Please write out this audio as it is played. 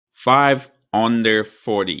5 under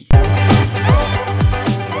 40.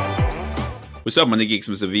 What's up, Money Geeks?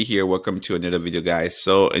 Mr. V here. Welcome to another video, guys.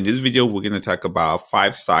 So in this video, we're going to talk about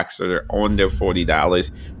 5 stocks that are under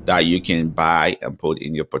 $40 that you can buy and put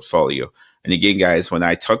in your portfolio. And again, guys, when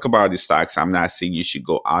I talk about these stocks, I'm not saying you should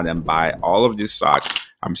go out and buy all of these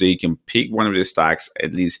stocks. I'm saying you can pick one of the stocks,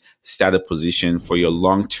 at least start a position for your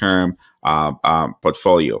long-term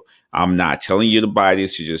portfolio. I'm not telling you to buy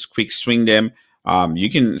this. You just quick swing them. You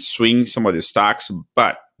can swing some of the stocks,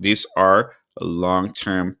 but these are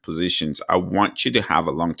long-term positions. I want you to have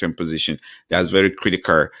a long-term position. That's very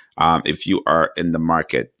critical if you are in the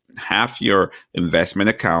market. Have your investment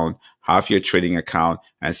account, have your trading account,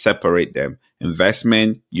 and separate them.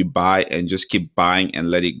 Investment, you buy and just keep buying and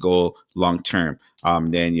let it go long-term.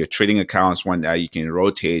 Then your trading account is one that you can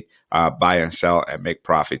rotate, buy and sell and make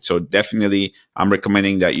profit. So definitely, I'm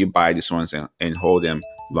recommending that you buy these ones and hold them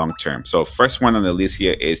long-term. So first one on the list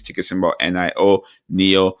here is ticker symbol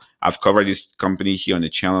NEO. I've covered this company here on the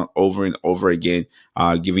channel over and over again,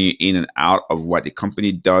 giving you in and out of what the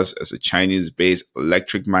company does as a Chinese-based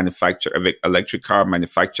electric car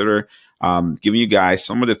manufacturer. Giving you guys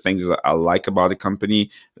some of the things that I like about the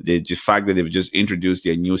company. The fact that they've just introduced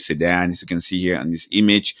their new sedan, as you can see here on this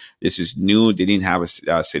image. This is new. They didn't have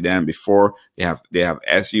a sedan before. They have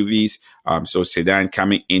SUVs. So sedan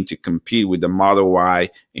coming in to compete with the Model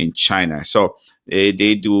Y in China. So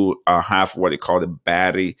they do have what they call the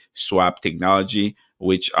battery swap technology,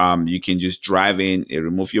 which you can just drive in,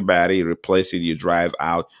 remove your battery, replace it, you drive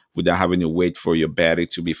out without having to wait for your battery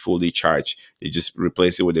to be fully charged. They just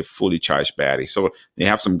replace it with a fully charged battery. So they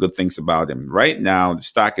have some good things about them. Right now, the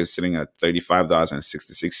stock is sitting at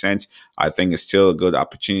 $35.66. I think it's still a good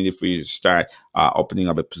opportunity for you to start opening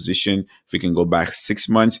up a position. If you can go back 6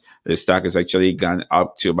 months, the stock has actually gone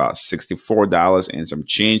up to about $64 and some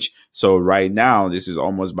change. So right now, this is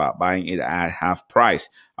almost about buying it at half price,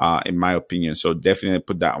 in my opinion. So definitely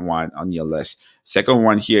put that one on your list. Second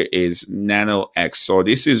one here is NNOX. So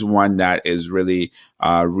this is one that is really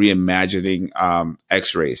reimagining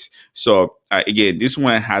X-rays. So again, this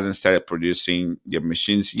one hasn't started producing their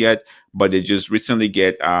machines yet, but they just recently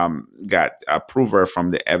got approval from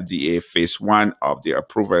the FDA, phase 1 of the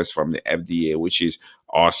approvals from the FDA, which is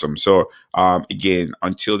awesome. So again,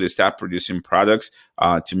 until they start producing products,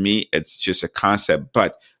 to me, it's just a concept,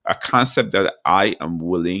 but a concept that I am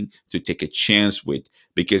willing to take a chance with,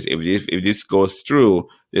 because if this goes through,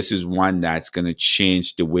 this is one that's going to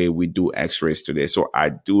change the way we do X-rays today. So I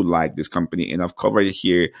do like this company, and I've covered it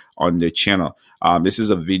here on the channel. This is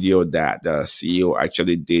a video that the CEO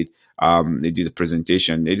actually did. They did a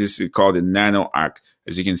presentation. It is called the NNOX.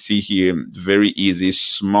 As you can see here, very easy,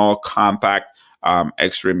 small, compact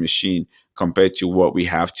X-ray machine compared to what we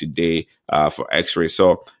have today for X-ray.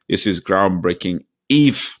 So this is groundbreaking.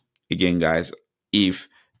 If, again, guys, if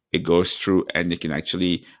it goes through and they can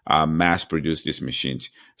actually mass produce these machines.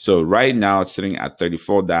 So right now it's sitting at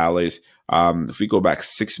 $34. If we go back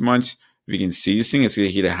 6 months, we can see this thing is going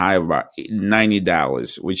to hit a high of about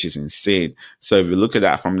 $90, which is insane. So if you look at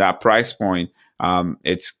that from that price point,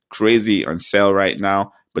 it's crazy on sale right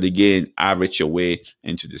now. But again, average your way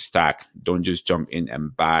into the stock. Don't just jump in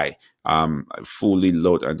and buy. Fully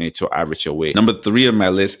load on it to average your way. Number 3 on my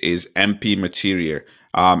list is MP Material.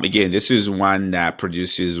 Again, this is one that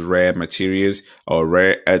produces rare materials or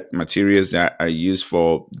rare earth materials that are used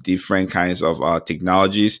for different kinds of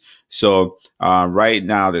technologies. So right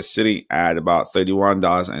now they're sitting at about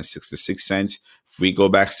 $31.66. If we go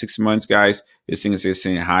back 6 months, guys, this thing is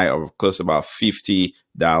sitting high of close to about $50.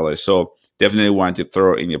 So definitely want to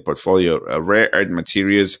throw in your portfolio. Rare earth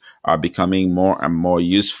materials are becoming more and more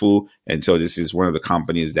useful. And so this is one of the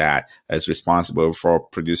companies that is responsible for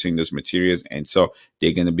producing those materials. And so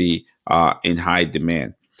they're going to be in high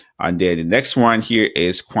demand. And then the next one here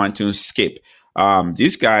is QuantumScape.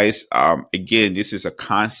 These guys, again, this is a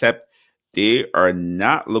concept. They are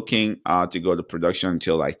not looking to go to production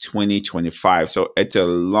until like 2025. So it's a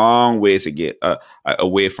long ways to get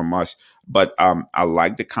away from us. But I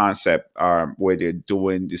like the concept where they're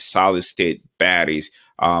doing the solid state batteries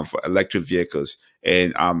for electric vehicles.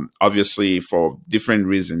 And obviously for different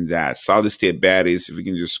reasons, that solid state batteries, if we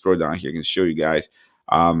can just scroll down here, I can show you guys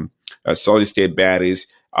solid state batteries,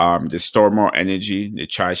 they store more energy, they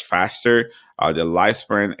charge faster, the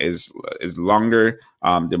lifespan is longer,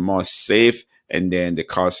 they're more safe, and then they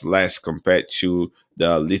cost less compared to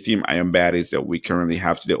the lithium ion batteries that we currently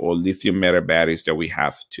have today, or lithium metal batteries that we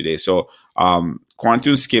have today. So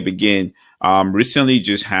QuantumScape, again, recently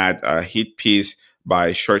just had a hit piece by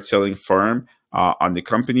a short selling firm on the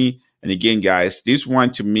company. And again, guys, this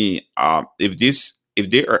one to me, if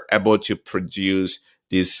they are able to produce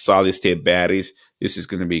these solid state batteries, this is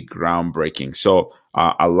going to be groundbreaking. So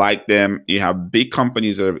I like them. You have big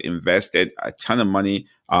companies that have invested a ton of money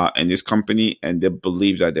in this company, and they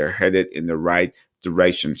believe that they're headed in the right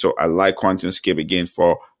direction. So I like QuantumScape again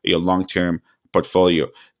for your long-term portfolio.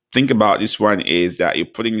 Think about this one is that you're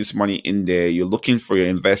putting this money in there. You're looking for your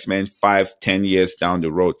investment 5-10 years down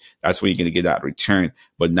the road. That's when you're going to get that return.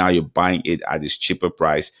 But now you're buying it at this cheaper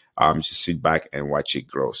price. Just sit back and watch it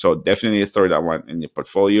grow. So definitely throw that one in your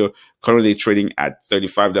portfolio. Currently trading at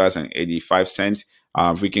 $35.85.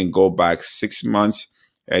 If we can go back 6 months,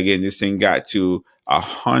 again, this thing got to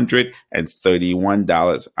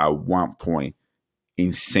 $131 at one point.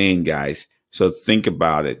 Insane, guys. So think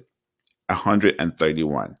about it.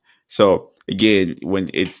 131. So again, when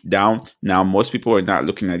it's down now, most people are not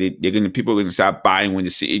looking at it. People are going to start buying when they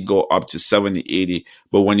see it go up to 70, 80.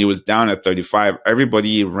 But when it was down at 35,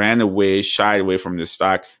 everybody ran away, shied away from the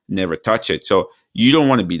stock, never touch it. So you don't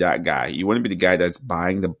want to be that guy. You want to be the guy that's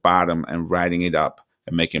buying the bottom and riding it up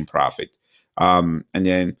and making profit. And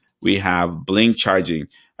then we have Blink charging.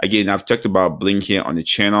 Again, I've talked about Blink here on the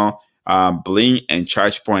channel. Blink and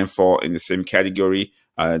ChargePoint fall in the same category.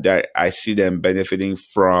 That I see them benefiting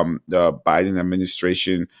from the Biden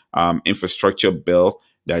administration infrastructure bill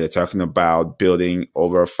that they're talking about building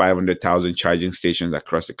over 500,000 charging stations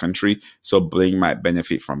across the country. So Blink might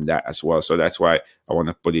benefit from that as well. So that's why I want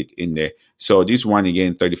to put it in there. So this one,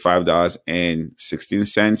 again,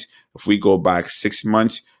 $35.16. If we go back 6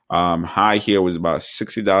 months, high here was about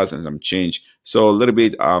 $60 and some change. So a little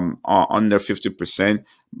bit under 50%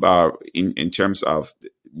 in terms of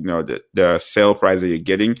the sale price that you're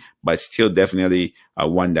getting, but still definitely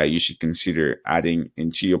one that you should consider adding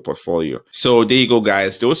into your portfolio. So there you go,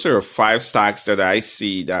 guys. Those are 5 stocks that I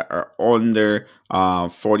see that are under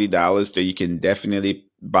 $40 that you can definitely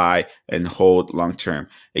buy and hold long term.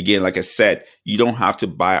 Again, like I said, you don't have to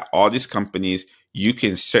buy all these companies. You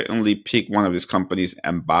can certainly pick one of these companies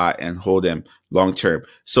and buy and hold them long term.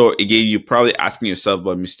 So again, you're probably asking yourself,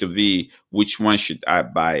 but Mr. V, which one should I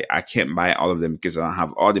buy? I can't buy all of them because I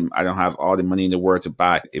don't have all the money in the world to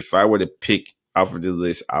buy. If I were to pick off of the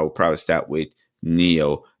list, I would probably start with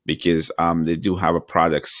NEO because they do have a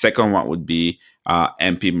product. Second one would be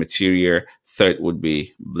MP Material. Third would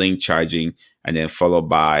be Blink Charging, and then followed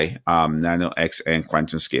by NNOX and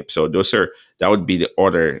QuantumScape. So that would be the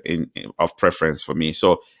order of preference for me.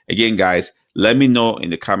 So again, guys, let me know in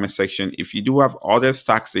the comment section if you do have other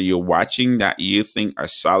stocks that you're watching that you think are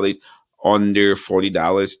solid under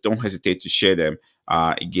 $40. Don't hesitate to share them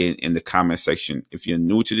again in the comment section. If you're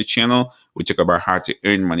new to the channel, we talk about how to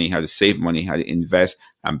earn money, how to save money, how to invest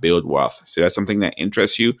and build wealth. So that's something that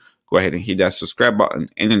interests you. Go ahead and hit that subscribe button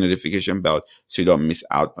and the notification bell so you don't miss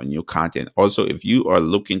out on new content. Also, if you are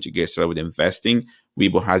looking to get started with investing,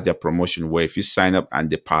 WeBull has their promotion where if you sign up and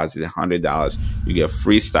deposit $100, you get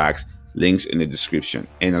free stocks. Links in the description.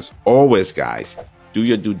 And as always, guys, do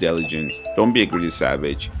your due diligence. Don't be a greedy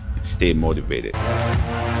savage. And stay motivated.